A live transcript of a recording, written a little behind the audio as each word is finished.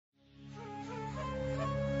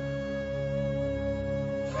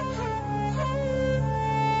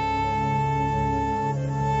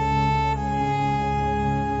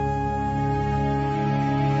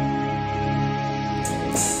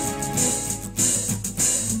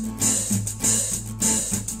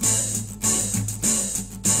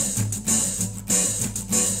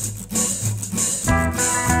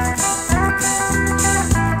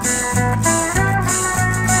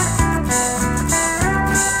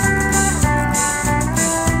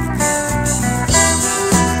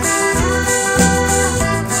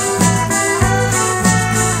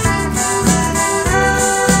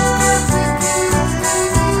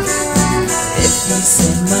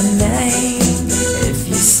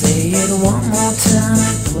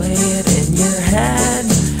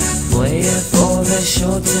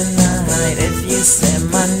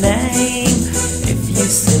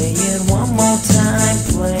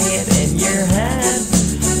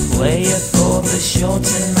play it for the show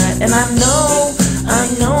tonight. And I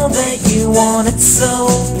know that you want it so.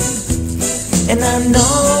 And I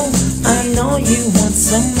know you want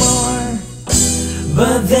some more.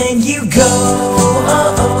 But then you go,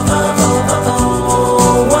 oh, oh, oh, oh, oh,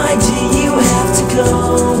 oh. Why do you have to go?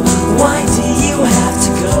 Why do you have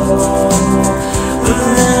to go?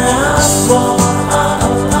 Then I fall, oh,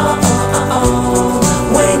 oh, oh, oh,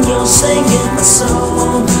 oh. When you're singing the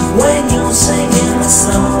song, when you're singing the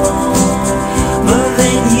song. But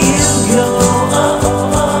then you go, oh,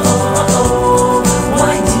 oh, oh, oh, oh.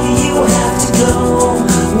 Why do you have to go?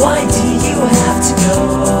 Why do you have to go?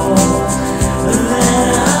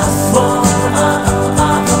 Then I fall, oh, oh,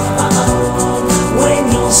 oh, oh, oh. When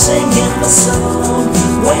you're singing the song,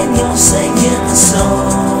 when you're singing the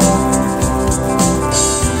song.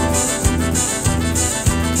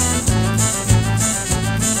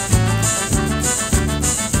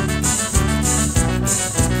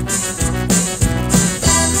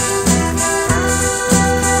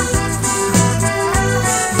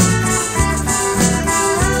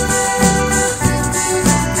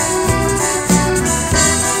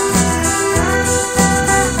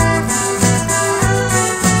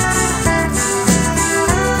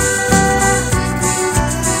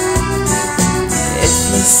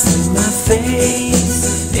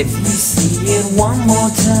 If you see it one more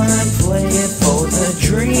time, play it for the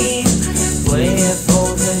dream. Play it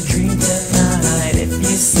for the dream tonight. If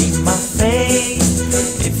you see my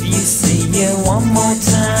face, if you see it one more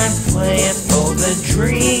time, play it for the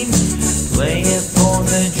dream. Play it for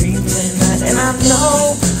the dream tonight. And I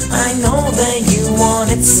know that you want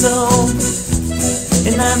it so.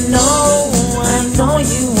 And I know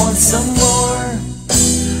you want some more.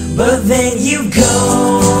 But then you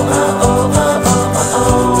go,